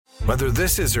Whether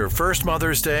this is her first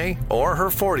Mother's Day or her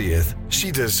 40th, she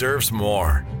deserves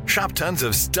more. Shop tons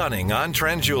of stunning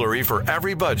on-trend jewelry for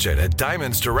every budget at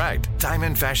Diamonds Direct.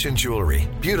 Diamond fashion jewelry,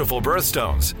 beautiful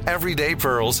birthstones, everyday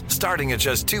pearls starting at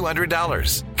just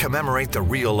 $200. Commemorate the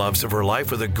real loves of her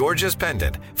life with a gorgeous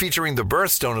pendant featuring the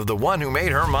birthstone of the one who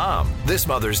made her mom. This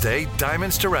Mother's Day,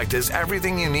 Diamonds Direct is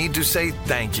everything you need to say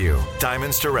thank you.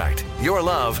 Diamonds Direct. Your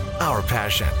love, our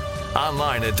passion.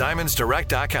 Online at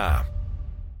diamondsdirect.com.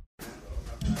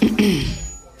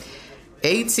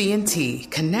 AT&T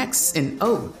connects an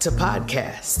ode to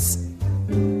podcasts.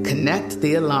 Connect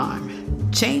the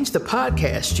alarm. Change the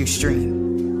podcast you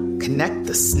stream. Connect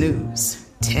the snooze.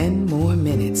 10 more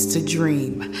minutes to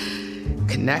dream.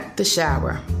 Connect the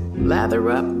shower. Lather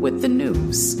up with the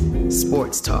news.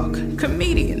 Sports talk,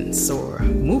 comedians, or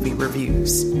movie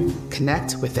reviews.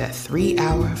 Connect with that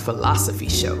 3-hour philosophy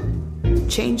show.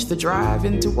 Change the drive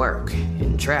into work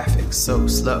in traffic so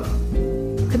slow.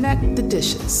 Connect the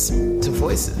dishes to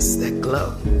voices that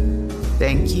glow.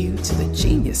 Thank you to the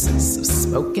geniuses of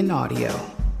spoken audio.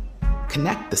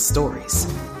 Connect the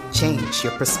stories. Change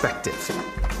your perspective.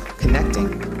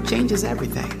 Connecting changes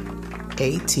everything.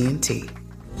 AT&T.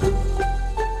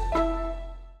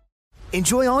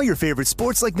 Enjoy all your favorite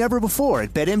sports like never before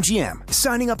at BetMGM.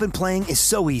 Signing up and playing is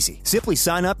so easy. Simply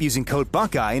sign up using code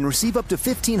Buckeye and receive up to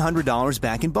 $1,500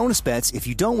 back in bonus bets if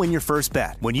you don't win your first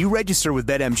bet. When you register with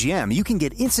BetMGM, you can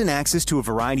get instant access to a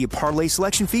variety of parlay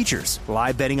selection features,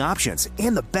 live betting options,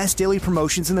 and the best daily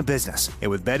promotions in the business.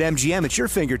 And with BetMGM at your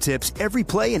fingertips, every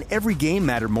play and every game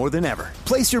matter more than ever.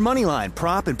 Place your moneyline,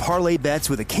 prop, and parlay bets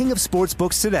with the king of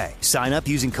sportsbooks today. Sign up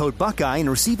using code Buckeye and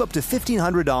receive up to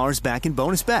 $1,500 back in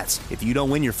bonus bets if you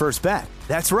don't win your first bet.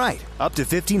 That's right, up to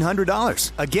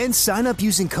 $1,500. Again, sign up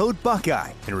using code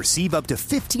Buckeye and receive up to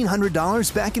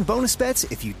 $1,500 back in bonus bets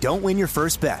if you don't win your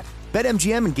first bet.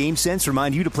 BetMGM and GameSense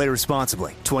remind you to play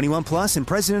responsibly. 21 plus and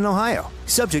present in Ohio.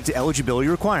 Subject to eligibility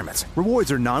requirements.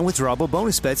 Rewards are non-withdrawable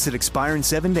bonus bets that expire in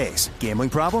 7 days. Gambling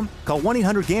problem? Call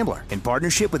 1-800-GAMBLER in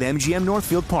partnership with MGM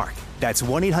Northfield Park. That's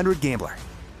 1-800-GAMBLER.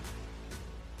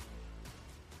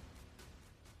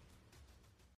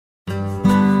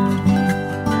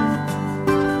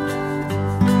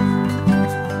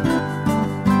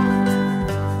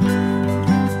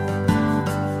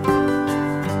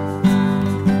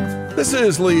 This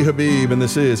is Lee Habib, and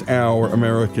this is Our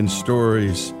American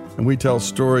Stories. And we tell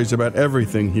stories about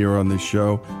everything here on this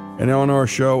show. And on our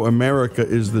show, America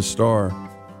is the star.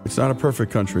 It's not a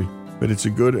perfect country, but it's a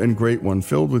good and great one,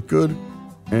 filled with good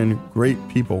and great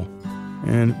people,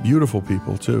 and beautiful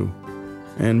people, too.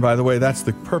 And by the way, that's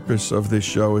the purpose of this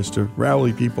show, is to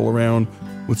rally people around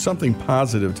with something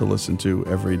positive to listen to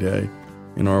every day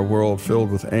in our world filled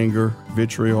with anger,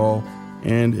 vitriol,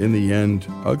 and, in the end,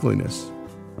 ugliness.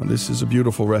 This is a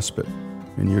beautiful respite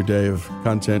in your day of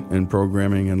content and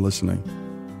programming and listening.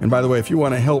 And by the way, if you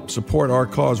want to help support our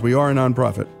cause, we are a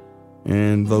nonprofit.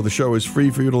 And though the show is free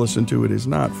for you to listen to, it is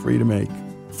not free to make.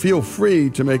 Feel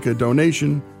free to make a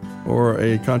donation or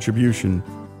a contribution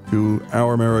to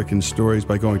Our American Stories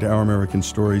by going to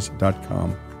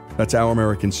ouramericanstories.com. That's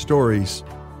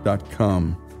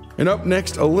ouramericanstories.com. And up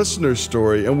next, a listener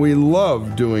story, and we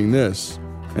love doing this.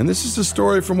 And this is a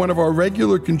story from one of our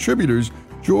regular contributors,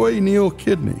 Joy Neal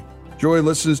Kidney. Joy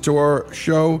listens to our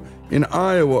show in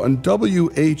Iowa on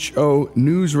WHO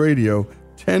News Radio,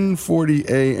 1040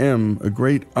 AM, a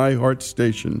great iHeart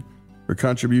station. Her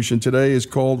contribution today is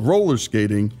called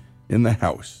Rollerskating in the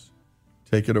House.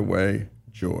 Take it away,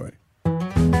 Joy.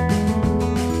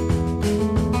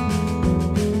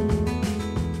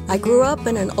 I grew up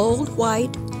in an old,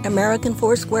 white, American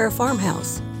four-square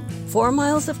farmhouse, 4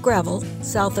 miles of gravel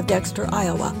south of Dexter,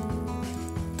 Iowa.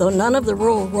 Though none of the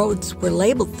rural roads were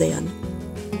labeled then,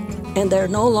 and there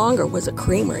no longer was a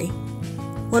creamery,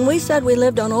 when we said we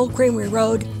lived on Old Creamery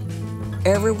Road,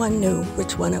 everyone knew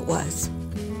which one it was.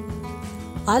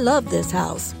 I loved this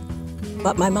house,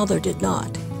 but my mother did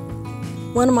not.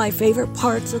 One of my favorite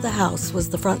parts of the house was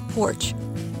the front porch,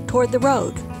 toward the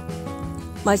road.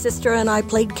 My sister and I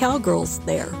played cowgirls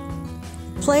there,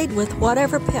 played with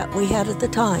whatever pet we had at the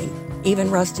time,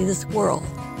 even Rusty the squirrel,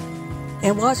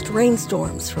 and watched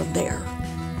rainstorms from there.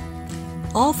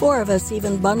 All 4 of us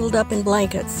even bundled up in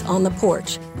blankets on the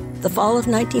porch the fall of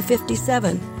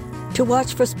 1957 to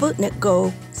watch for Sputnik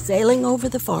go sailing over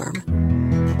the farm.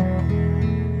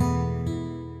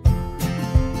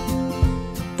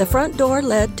 The front door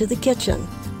led to the kitchen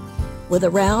with a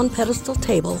round pedestal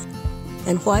table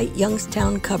and white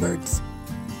Youngstown cupboards.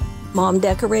 Mom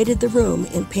decorated the room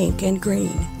in pink and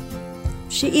green.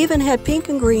 She even had pink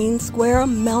and green square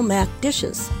Melmac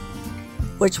dishes,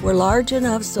 which were large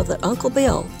enough so that Uncle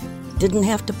Bill didn't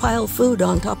have to pile food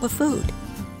on top of food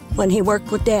when he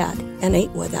worked with Dad and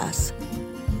ate with us.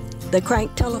 The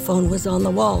crank telephone was on the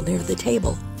wall near the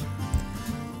table.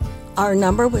 Our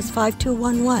number was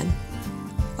 5211.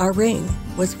 Our ring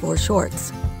was 4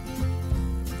 shorts.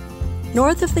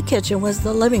 North of the kitchen was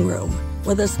the living room,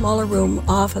 with a smaller room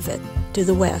off of it to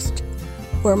the west,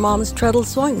 where Mom's treadle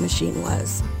sewing machine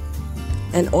was.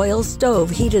 An oil stove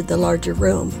heated the larger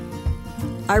room.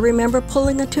 I remember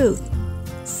pulling a tooth,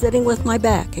 sitting with my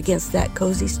back against that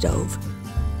cozy stove.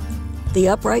 The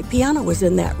upright piano was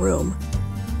in that room,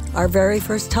 our very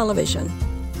first television,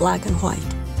 black and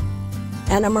white,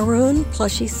 and a maroon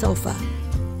plushy sofa,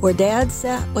 where Dad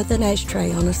sat with an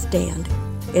ashtray on a stand,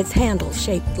 its handle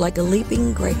shaped like a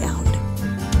leaping greyhound.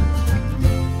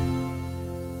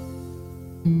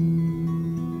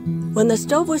 When the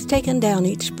stove was taken down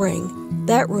each spring,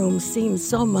 that room seemed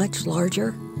so much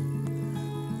larger.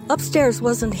 Upstairs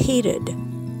wasn't heated.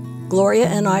 Gloria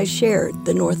and I shared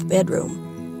the north bedroom.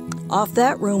 Off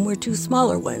that room were 2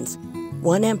 smaller ones,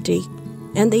 one empty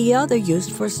and the other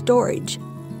used for storage.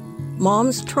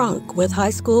 Mom's trunk with high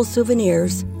school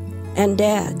souvenirs and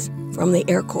Dad's from the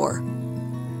Air Corps.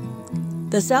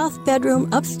 The south bedroom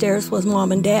upstairs was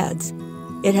Mom and Dad's.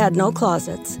 It had no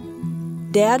closets.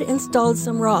 Dad installed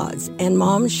some rods and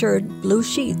Mom shirred blue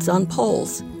sheets on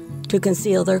poles to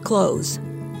conceal their clothes.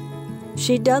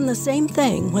 She'd done the same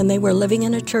thing when they were living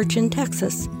in a church in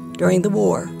Texas during the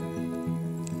war.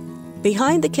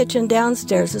 Behind the kitchen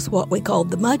downstairs is what we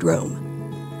called the mudroom,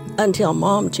 until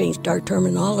Mom changed our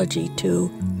terminology to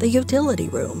the utility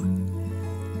room.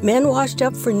 Men washed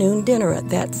up for noon dinner at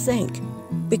that sink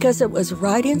because it was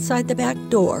right inside the back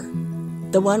door,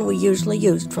 the one we usually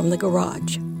used from the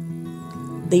garage.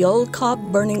 The old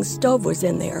cob-burning stove was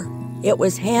in there. It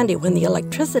was handy when the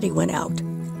electricity went out.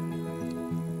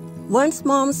 Once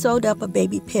Mom sewed up a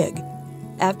baby pig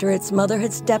after its mother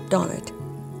had stepped on it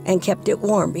and kept it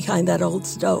warm behind that old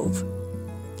stove.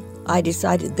 I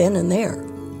decided then and there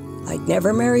I'd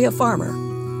never marry a farmer.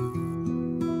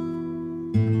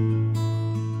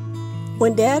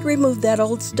 When Dad removed that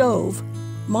old stove,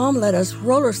 Mom let us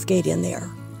roller skate in there.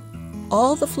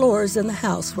 All the floors in the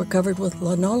house were covered with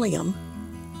linoleum,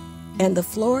 and the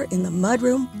floor in the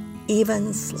mudroom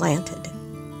even slanted.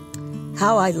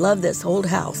 How I love this old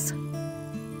house.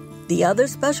 The other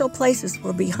special places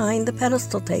were behind the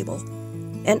pedestal table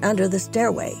and under the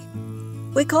stairway.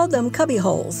 We called them cubby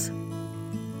holes.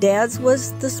 Dad's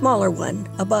was the smaller one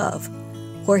above,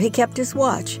 where he kept his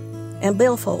watch and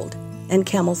billfold and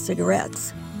Camel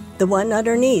cigarettes. The one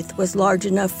underneath was large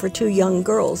enough for 2 young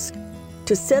girls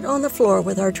to sit on the floor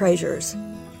with our treasures,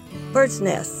 birds'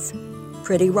 nests,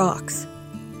 pretty rocks,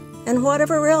 and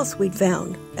whatever else we'd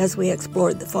found as we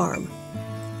explored the farm.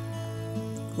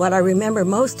 What I remember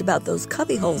most about those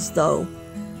cubbyholes, though,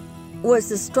 was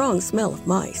the strong smell of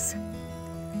mice.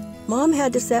 Mom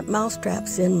had to set mouse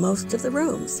traps in most of the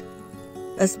rooms,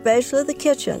 especially the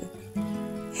kitchen,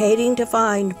 hating to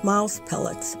find mouse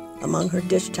pellets among her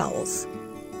dish towels.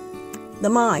 The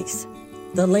mice,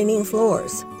 the leaning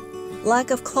floors,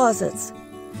 lack of closets,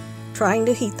 trying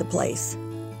to heat the place.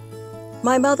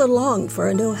 My mother longed for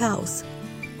a new house.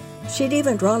 She'd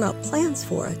even drawn up plans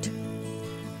for it.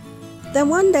 Then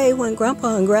one day when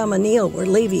Grandpa and Grandma Neal were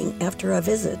leaving after a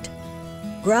visit,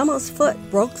 Grandma's foot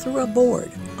broke through a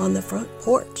board on the front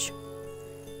porch.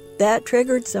 That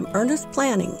triggered some earnest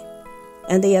planning,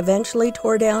 and they eventually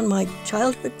tore down my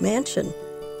childhood mansion.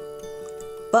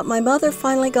 But my mother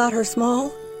finally got her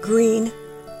small, green,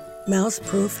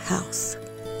 mouse-proof house.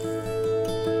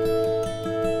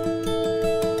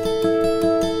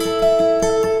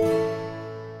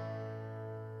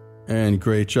 And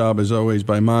great job, as always,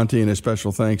 by Monty, and a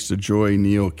special thanks to Joy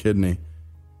Neal Kidney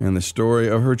and the story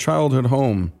of her childhood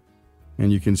home.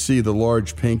 And you can see the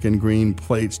large pink and green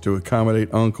plates to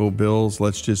accommodate Uncle Bill's,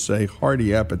 let's just say,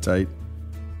 hearty appetite.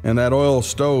 And that oil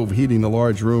stove heating the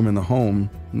large room in the home,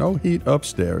 no heat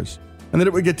upstairs. And that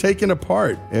it would get taken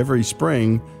apart every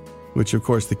spring, which of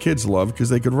course the kids loved because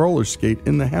they could roller skate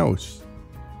in the house.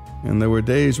 And there were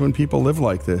days when people lived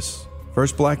like this.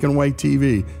 First black and white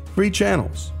TV, 3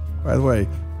 channels. By the way,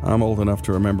 I'm old enough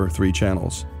to remember 3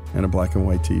 channels and a black and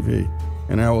white TV.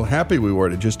 And how happy we were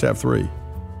to just have 3.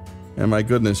 And my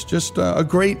goodness, just a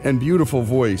great and beautiful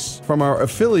voice from our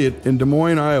affiliate in Des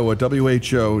Moines, Iowa,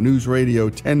 WHO News Radio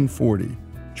 1040.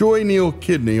 Joy Neal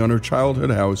Kidney on her childhood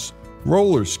house,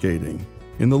 roller skating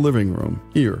in the living room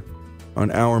here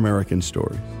on Our American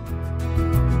Stories.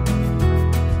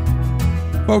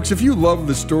 Folks, if you love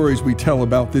the stories we tell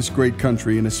about this great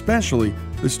country, and especially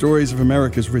the stories of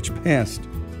America's rich past,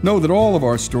 know that all of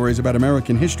our stories about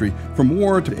American history, from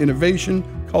war to innovation,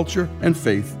 culture, and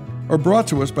faith, are brought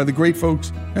to us by the great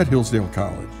folks at Hillsdale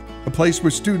College, a place where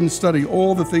students study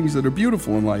all the things that are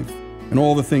beautiful in life and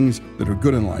all the things that are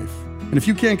good in life. And if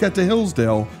you can't get to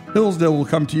Hillsdale, Hillsdale will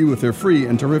come to you with their free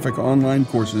and terrific online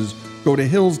courses. Go to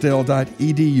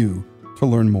hillsdale.edu to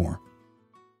learn more.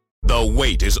 The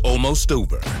wait is almost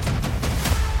over.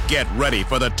 Get ready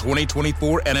for the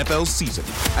 2024 NFL season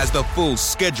as the full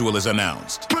schedule is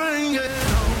announced. Bring it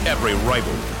on. Every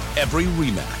rivalry, every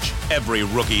rematch, every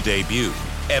rookie debut,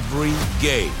 every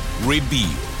game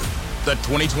revealed. The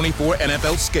 2024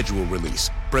 NFL schedule release,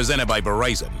 presented by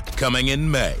Verizon, coming in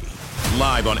May.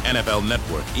 Live on NFL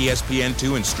Network,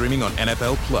 ESPN2, and streaming on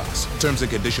NFL Plus. Terms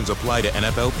and conditions apply to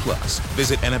NFL Plus.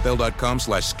 Visit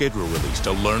NFL.com/schedule release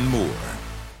to learn more.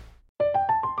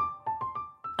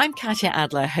 I'm Katya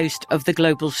Adler, host of The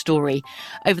Global Story.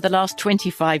 Over the last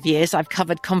 25 years, I've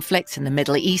covered conflicts in the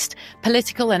Middle East,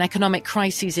 political and economic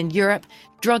crises in Europe,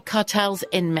 drug cartels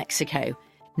in Mexico.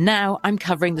 Now I'm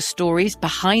covering the stories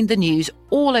behind the news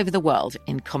all over the world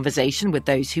in conversation with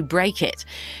those who break it.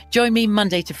 Join me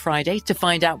Monday to Friday to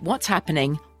find out what's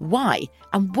happening, why,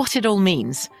 and what it all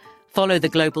means. Follow The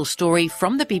Global Story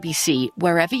from the BBC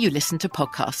wherever you listen to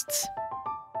podcasts.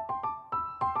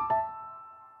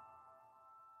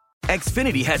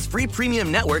 Xfinity has free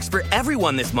premium networks for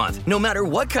everyone this month, no matter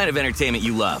what kind of entertainment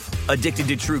you love. Addicted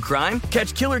to true crime?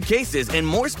 Catch killer cases and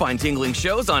more spine-tingling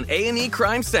shows on A&E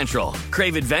Crime Central.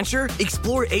 Crave adventure?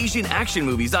 Explore Asian action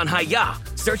movies on Hi-Ya.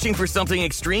 Searching for something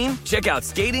extreme? Check out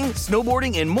skating,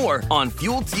 snowboarding, and more on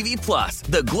Fuel TV Plus,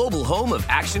 the global home of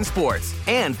action sports.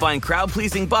 And find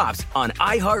crowd-pleasing bops on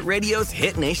iHeartRadio's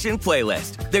Hit Nation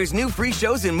playlist. There's new free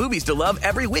shows and movies to love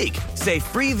every week. Say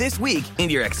free this week in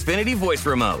your Xfinity voice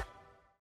remote.